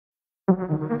I'm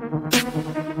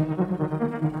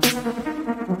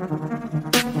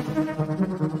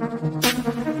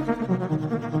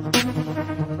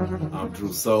Drew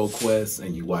SoulQuest,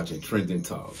 and you're watching Trending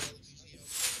Talk.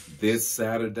 This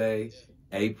Saturday,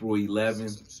 April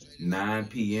 11th, 9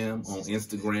 p.m. on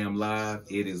Instagram Live,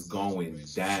 it is going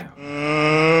down.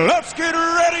 Let's get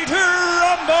ready to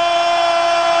rumble!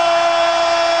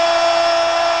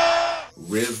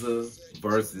 RZA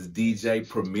versus DJ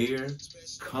Premier.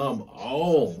 Come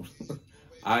on.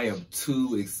 I am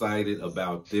too excited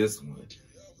about this one.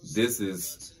 This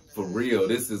is for real.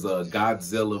 This is a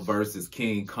Godzilla versus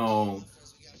King Kong.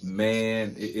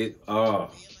 Man,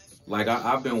 like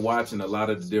I've been watching a lot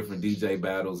of the different DJ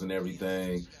battles and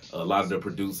everything, a lot of the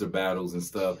producer battles and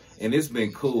stuff, and it's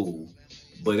been cool,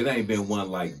 but it ain't been one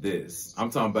like this. I'm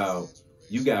talking about,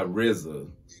 you got RZA.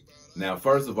 Now,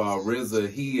 first of all, RZA,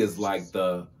 he is like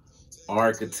the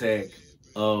architect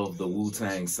of the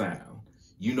Wu-Tang sound.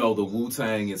 You know, the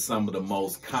Wu-Tang is some of the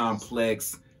most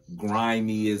complex,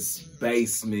 grimiest,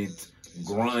 basement,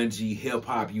 grungy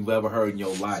hip-hop you've ever heard in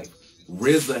your life.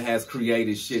 RZA has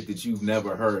created shit that you've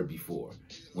never heard before.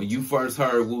 When you first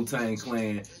heard Wu-Tang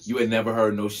Clan, you had never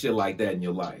heard no shit like that in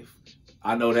your life.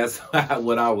 I know that's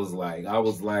what I was like. I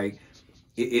was like,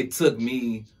 it took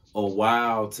me a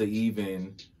while to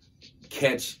even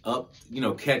catch up,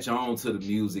 catch on to the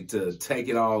music, to take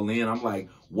it all in. I'm like,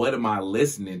 what am I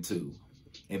listening to?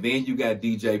 And then you got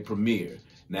DJ Premier.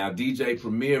 Now, DJ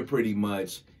Premier, pretty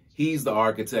much, he's the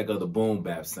architect of the boom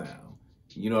bap sound.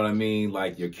 You know what I mean?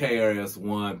 Like your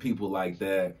KRS-One, people like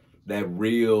that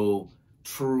real,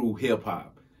 true hip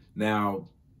hop. Now,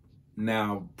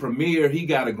 Premier, he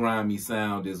got a grimy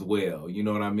sound as well. You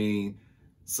know what I mean?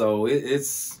 So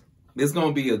it's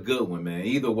gonna be a good one, man.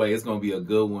 Either way, it's gonna be a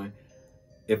good one.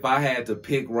 If I had to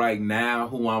pick right now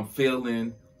who I'm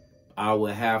feeling, I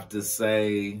would probably have to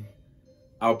say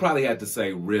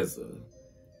RZA.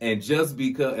 And just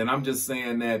because, and I'm just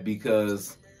saying that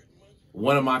because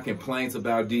one of my complaints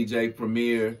about DJ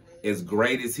Premier, as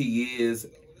great as he is,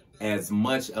 as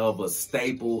much of a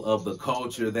staple of the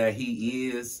culture that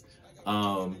he is,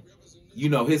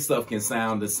 his stuff can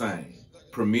sound the same.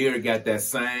 Premier got that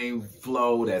same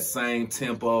flow, that same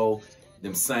tempo,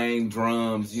 them same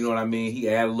drums, you know what I mean? He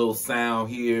added a little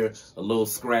sound here, a little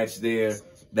scratch there.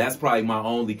 That's probably my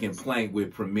only complaint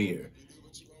with Premier.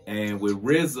 And with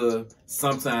RZA,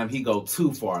 sometimes he go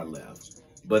too far left.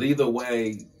 But either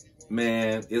way,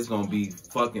 man, it's going to be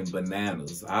fucking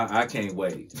bananas. I can't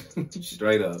wait.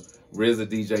 Straight up. RZA,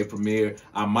 DJ Premier.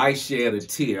 I might shed a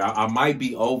tear. I might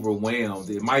be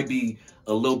overwhelmed. It might be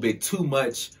a little bit too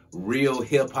much real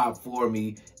hip-hop for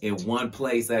me in one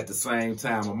place at the same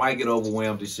time. I might get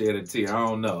overwhelmed to shed a tear. I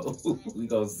don't know. We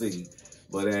gonna see.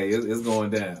 But hey, it's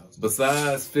going down.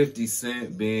 Besides 50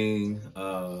 Cent being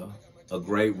a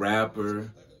great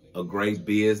rapper, a great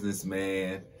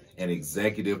businessman, an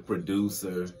executive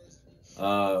producer,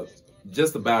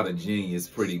 just about a genius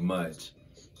pretty much.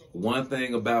 One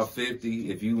thing about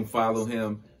 50, if you can follow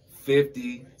him,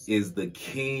 50 is the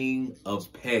king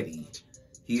of petty.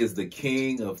 He is the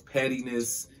king of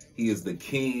pettiness. He is the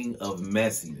king of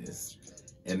messiness.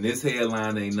 And this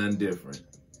headline ain't nothing different.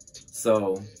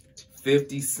 So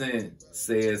 50 Cent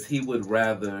says he would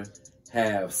rather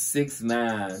have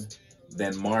 6ix9ine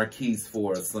than Marquise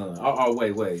for a son. Oh,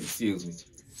 wait, excuse me.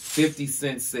 50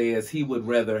 Cent says he would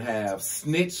rather have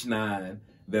Snitch 9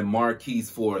 than Marquise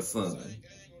for a son.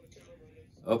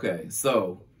 Okay,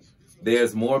 so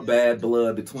there's more bad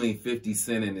blood between 50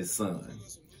 Cent and his son.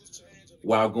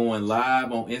 While going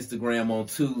live on Instagram on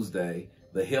Tuesday,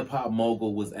 the hip-hop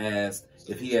mogul was asked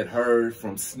if he had heard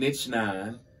from Snitch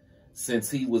 9 since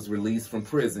he was released from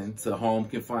prison to home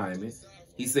confinement.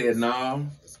 He said, "No,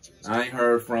 I ain't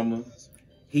heard from him.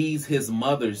 He's his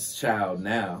mother's child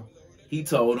now. He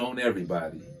told on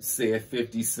everybody," said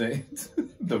 50 Cent,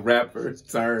 the rapper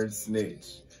turned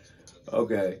snitch.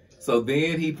 Okay, so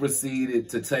then he proceeded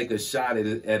to take a shot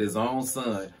at his own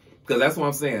son, because that's what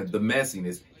I'm saying, the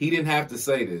messiness. He didn't have to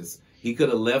say this. He could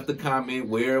have left the comment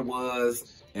where it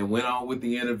was and went on with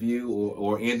the interview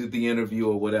or ended the interview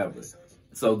or whatever.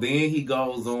 So then he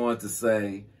goes on to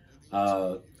say,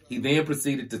 he then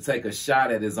proceeded to take a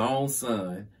shot at his own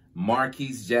son,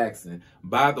 Marquise Jackson.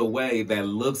 By the way, that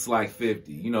looks like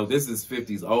 50. You know, this is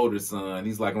 50's older son.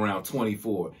 He's like around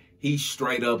 24. He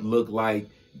straight up looked like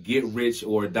get rich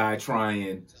or die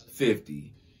trying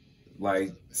 50.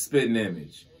 Like, spitting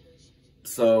image.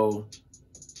 So,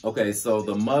 okay, so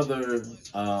the mother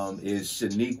is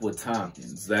Shaniqua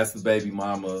Tompkins. That's the baby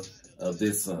mama of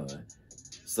this son.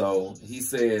 So he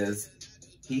says,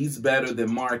 he's better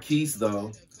than Marquise,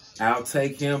 though. I'll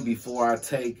take him before I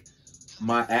take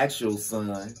my actual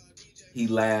son, he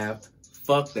laughed,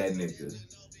 fuck that nigga.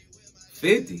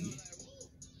 50?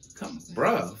 Come,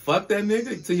 bruh, fuck that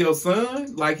nigga to your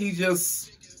son? Like he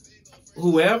just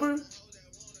whoever?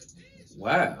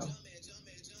 Wow.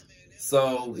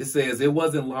 So it says, it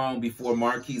wasn't long before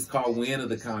Marquise caught wind of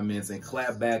the comments and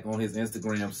clapped back on his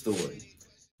Instagram story.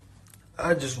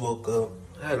 I just woke up.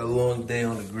 I had a long day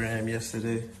on the gram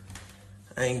yesterday.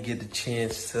 I didn't get the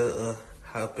chance to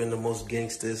hop in the most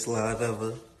gangstest live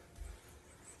ever.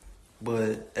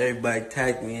 But everybody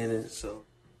tagged me in it, so.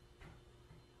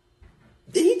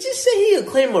 Did he just say he'll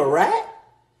claim a rat?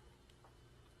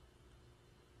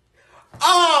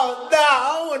 Oh, nah,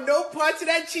 I don't want no parts of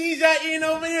that cheese y'all eating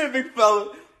over here, big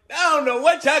fella. I don't know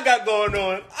what y'all got going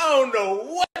on. I don't know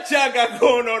what y'all got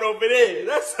going on over there.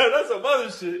 That's some other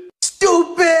shit.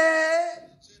 Stupid!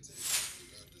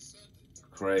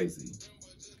 Crazy.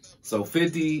 So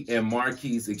 50 and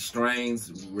Marquise'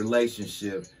 estranged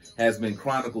relationship has been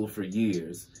chronicled for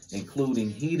years, including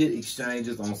heated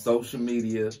exchanges on social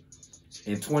media.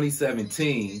 In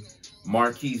 2017,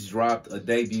 Marquise dropped a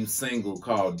debut single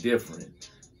called Different.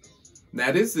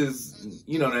 Now this is,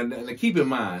 you know, now keep in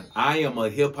mind, I am a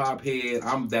hip-hop head.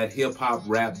 I'm that hip-hop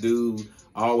rap dude.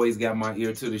 I always got my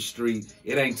ear to the street.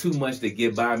 It ain't too much to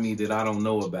get by me that I don't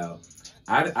know about.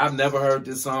 I've never heard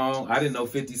this song. I didn't know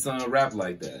 50's son rap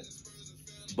like that.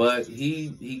 But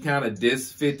he kind of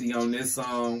dissed 50 on this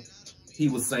song. He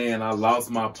was saying, I lost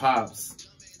my pops,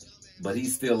 but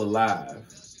he's still alive.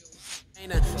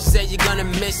 Said you're gonna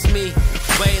miss me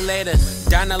way later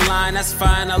down the line, that's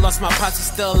fine. I lost my pops,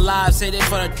 he's still alive. Say it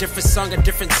for a different song, a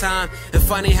different time. And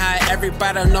funny how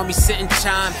everybody know me sit and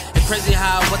chime. And crazy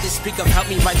how what they speak of helped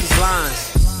me write these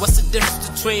lines. What's the difference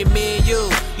between me and you?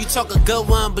 You talk a good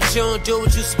one, but you don't do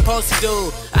what you supposed to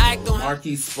do.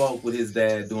 Marquise spoke with his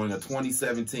dad during a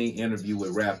 2017 interview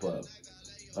with Wrap Up.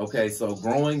 Okay, so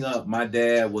growing up, my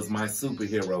dad was my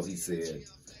superhero, he said.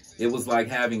 It was like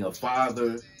having a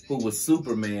father who was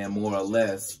Superman, more or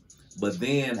less. But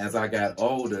then as I got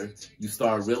older, you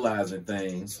start realizing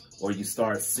things, or you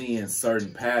start seeing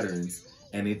certain patterns,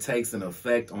 and it takes an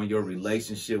effect on your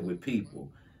relationship with people.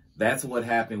 That's what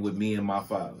happened with me and my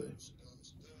father.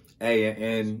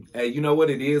 Hey, you know what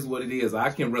it is? What it is. I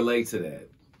can relate to that.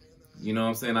 You know what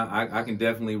I'm saying? I can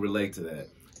definitely relate to that.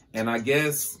 And I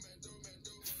guess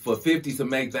for 50 to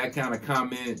make that kind of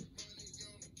comment,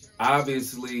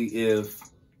 obviously if,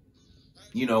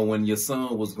 you know, when your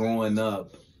son was growing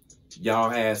up, y'all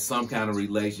had some kind of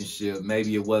relationship,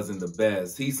 maybe it wasn't the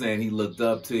best. He's saying he looked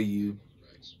up to you,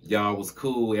 y'all was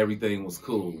cool, everything was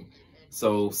cool.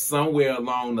 So somewhere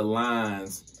along the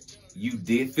lines,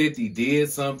 50 did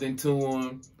something to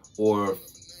him, or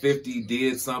 50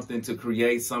 did something to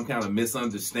create some kind of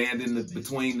misunderstanding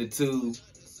between the two,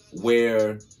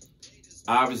 where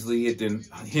obviously it then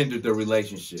hindered the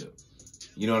relationship.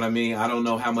 You know what I mean? I don't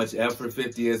know how much effort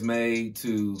 50 has made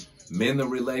to mend the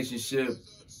relationship,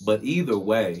 but either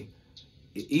way,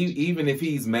 even if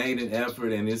he's made an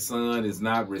effort and his son is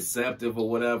not receptive or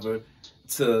whatever,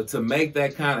 to make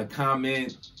that kind of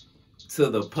comment to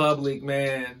the public,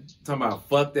 man, talking about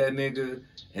fuck that nigga,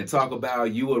 and talk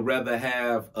about you would rather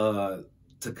have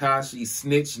Tekashi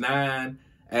Snitch 9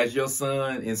 as your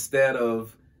son instead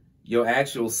of your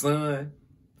actual son,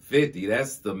 50,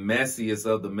 that's the messiest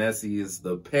of the messiest,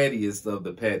 the pettiest of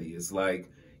the pettiest. Like,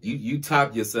 you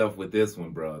top yourself with this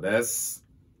one, bro. That's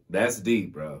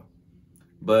deep, bro.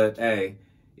 But, hey,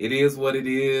 it is what it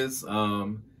is.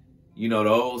 You know, the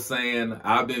old saying,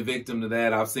 I've been victim to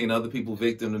that. I've seen other people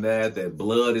victim to that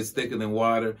blood is thicker than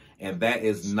water. And that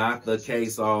is not the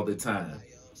case all the time.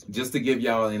 Just to give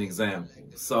y'all an example.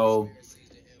 So,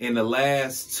 in the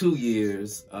last 2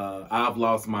 years, I've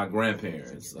lost my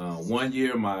grandparents. 1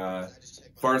 year,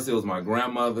 first it was my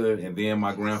grandmother, and then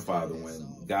my grandfather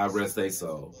went. God rest their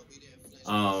soul.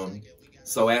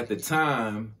 So at the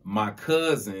time, my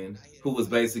cousin, who was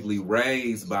basically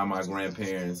raised by my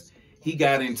grandparents, he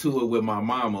got into it with my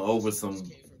mama over some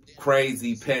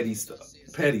crazy petty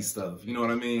stuff. You know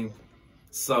what I mean?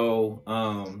 So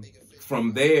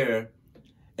from there,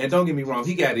 and don't get me wrong,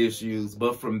 he got issues,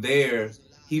 but from there,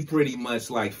 he pretty much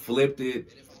like flipped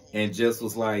it and just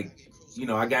was like, you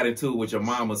know, I got into it with your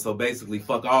mama, so basically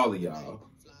fuck all of y'all.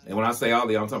 And when I say all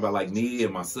of y'all, I'm talking about like me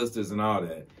and my sisters and all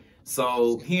that.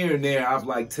 So here and there, I've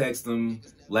like texted him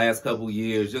last couple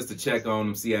years just to check on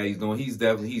him, see how he's doing.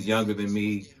 He's younger than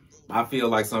me. I feel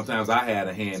like sometimes I had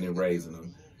a hand in raising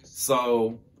him.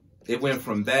 So it went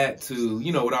from that to,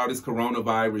 you know, with all this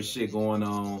coronavirus shit going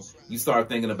on, you start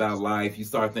thinking about life, you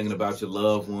start thinking about your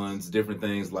loved ones, different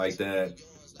things like that.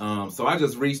 So I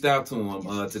just reached out to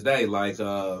him today, like,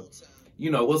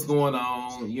 what's going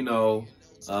on?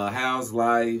 How's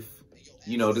life?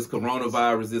 This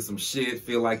coronavirus is some shit.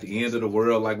 Feel like the end of the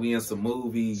world, like we in some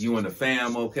movie. You and the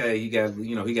fam, okay? He got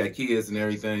kids and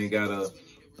everything. He got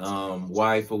a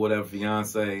wife or whatever,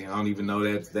 fiance. I don't even know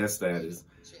that status.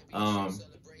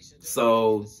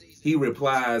 So he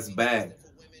replies back,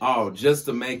 "Oh, just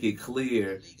to make it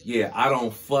clear, yeah, I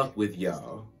don't fuck with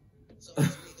y'all."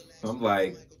 I'm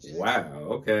like, wow,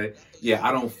 okay. Yeah,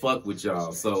 I don't fuck with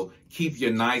y'all. So keep your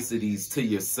niceties to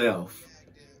yourself.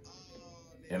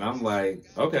 And I'm like,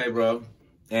 okay, bro.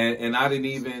 And I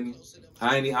ain't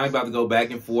about to go back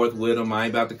and forth with him. I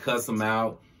ain't about to cuss him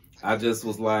out. I just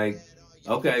was like,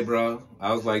 okay, bro.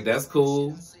 I was like, that's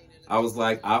cool. I was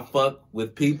like, I fuck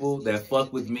with people that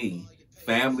fuck with me,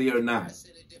 family or not.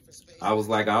 I was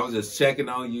like, I was just checking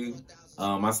on you.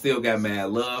 I still got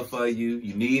mad love for you.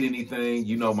 You need anything,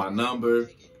 you know my number.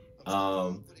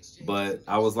 But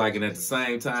I was like, and at the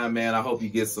same time, man, I hope you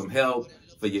get some help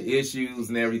for your issues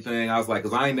and everything. I was like,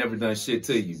 because I ain't never done shit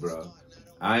to you, bro.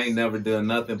 I ain't never done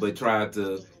nothing but try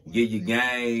to give you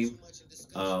game,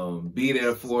 be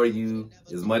there for you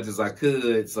as much as I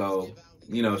could. So,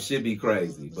 shit be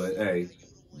crazy. But hey,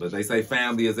 but they say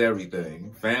family is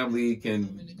everything. Family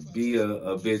can be a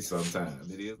bitch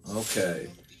sometimes. It is.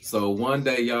 Okay. So one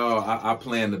day, y'all, I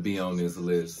plan to be on this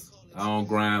list. I don't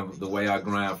grind the way I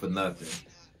grind for nothing.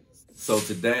 So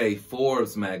today,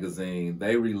 Forbes magazine,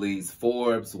 they released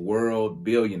Forbes World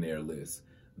Billionaire List,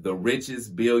 the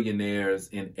richest billionaires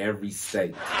in every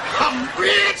state. I'm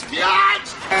rich,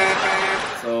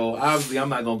 bitch! So obviously, I'm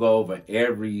not going to go over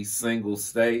every single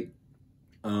state.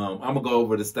 I'm going to go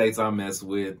over the states I mess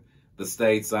with, the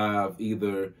states I've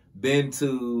either been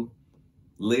to,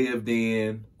 lived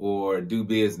in, or do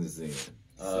business in.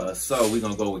 So we're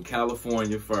going to go with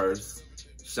California first.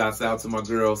 Shouts out to my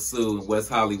girl Sue in West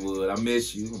Hollywood. I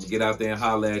miss you. I'm going to get out there and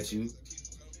holler at you.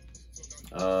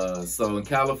 So in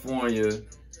California,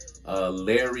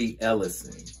 Larry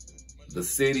Ellison. The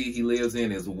city he lives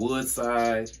in is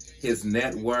Woodside. His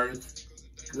net worth,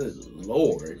 good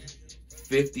Lord,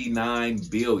 $59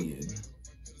 billion.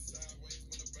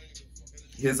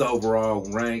 His overall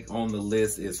rank on the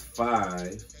list is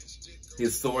 5.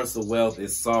 His source of wealth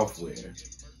is software.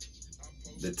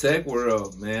 The tech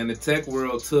world, man, the tech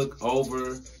world took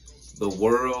over the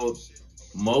world.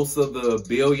 Most of the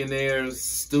billionaires,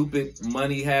 stupid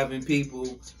money-having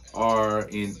people are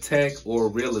in tech or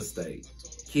real estate.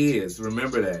 Kids,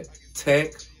 remember that.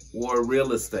 Tech or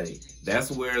real estate.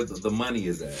 That's where the money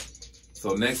is at.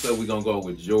 So next up, we're going to go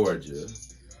with Georgia.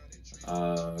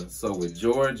 So with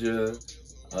Georgia,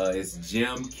 it's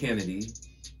Jim Kennedy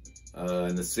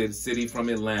in the city from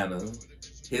Atlanta.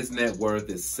 His net worth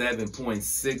is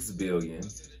 $7.6 billion.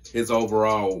 His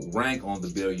overall rank on the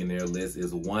billionaire list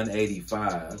is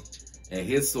 185. And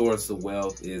his source of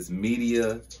wealth is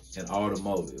media and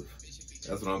automotive.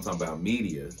 That's what I'm talking about,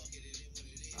 media.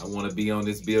 I want to be on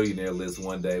this billionaire list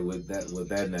one day with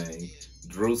that name.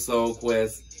 Drew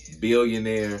SoulQuest,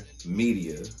 billionaire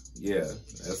media. Yeah,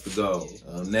 that's the goal.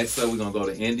 Next up, we're going to go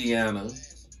to Indiana.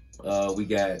 We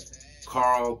got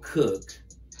Carl Cook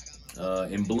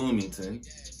in Bloomington.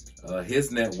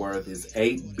 His net worth is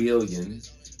 $8 billion.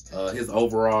 His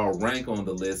overall rank on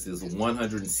the list is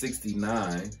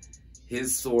 169.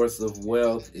 His source of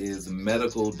wealth is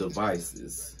medical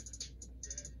devices.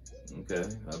 Okay,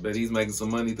 I bet he's making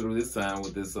some money through this time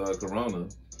with this corona.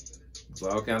 So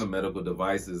all kind of medical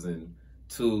devices and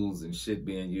tools and shit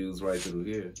being used right through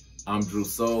here. I'm Drew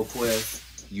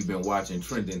SoulQuest. You've been watching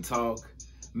Trending Talk.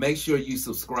 Make sure you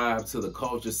subscribe to the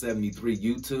Culture 73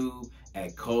 YouTube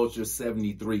at Culture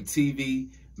 73 TV.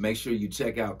 Make sure you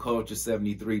check out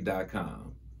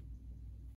culture73.com.